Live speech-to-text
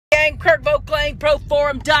Vokelang, Kirk Vokelang,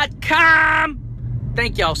 ProForum.com.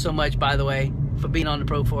 Thank y'all so much, by the way, for being on the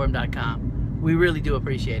ProForum.com. We really do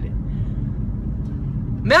appreciate it.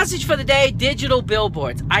 Message for the day, digital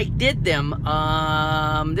billboards. I did them.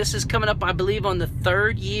 This is coming up, I believe, on the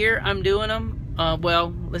 3rd year I'm doing them.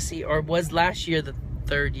 Well, let's see, or was last year the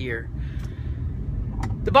 3rd year?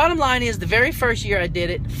 The bottom line is, the very first year I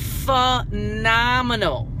did it,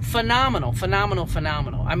 phenomenal. Phenomenal, phenomenal,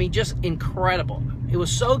 phenomenal. I mean, just incredible. It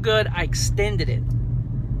was so good, I extended it.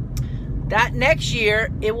 That next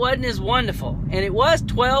year, it wasn't as wonderful. And it was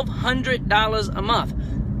 $1,200 a month.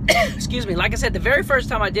 Excuse me. Like I said, the very first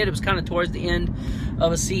time I did it was kind of towards the end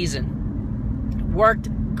of a season. Worked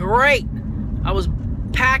great. I was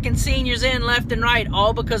packing seniors in left and right,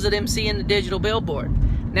 all because of them seeing the digital billboard.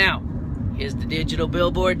 Now, is the digital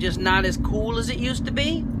billboard just not as cool as it used to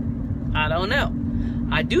be? I don't know.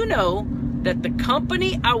 I do know that the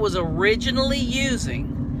company I was originally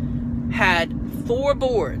using had 4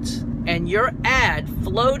 boards, and your ad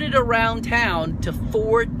floated around town to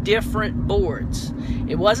 4 different boards.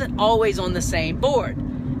 It wasn't always on the same board.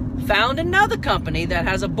 Found another company that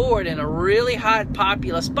has a board in a really hot,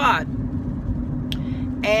 popular spot.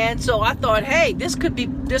 And so I thought, hey, this could be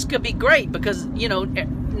great, because, you know,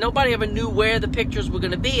 nobody ever knew where the pictures were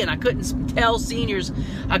going to be, and I couldn't tell seniors.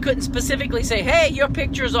 I couldn't specifically say, hey, your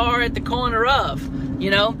pictures are at the corner of, you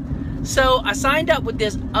know. So I signed up with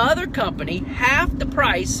this other company, half the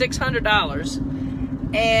price,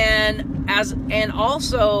 $600, and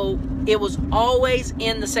also it was always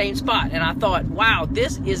in the same spot. And I thought, wow,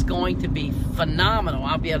 this is going to be phenomenal.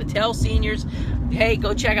 I'll be able to tell seniors, hey,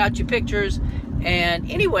 go check out your pictures. And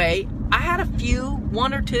anyway, I had a few,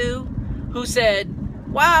 1 or 2, who said,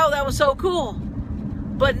 wow, that was so cool.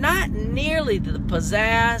 But not nearly the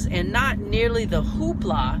pizzazz and not nearly the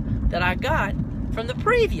hoopla that I got from the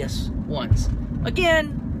previous ones.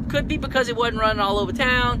 Again, could be because it wasn't running all over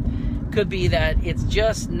town. Could be that it's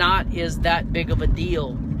just not as that big of a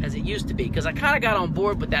deal as it used to be. Because I kind of got on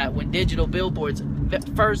board with that when digital billboards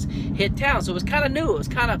first hit town. So it was kind of new. It was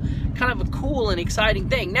kind of a cool and exciting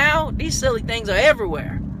thing. Now, these silly things are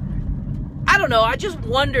everywhere. I don't know. I just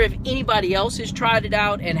wonder if anybody else has tried it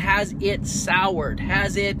out and has it soured?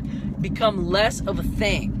 Has it become less of a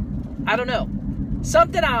thing? I don't know.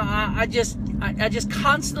 Something I just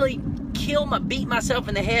constantly beat myself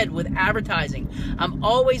in the head with advertising. I'm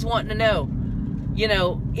always wanting to know, you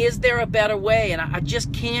know, is there a better way? And I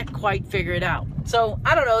just can't quite figure it out. So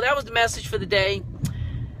I don't know. That was the message for the day.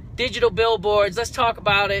 Digital billboards. Let's talk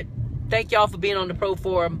about it. Thank y'all for being on the Pro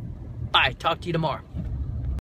Forum. Bye. Talk to you tomorrow.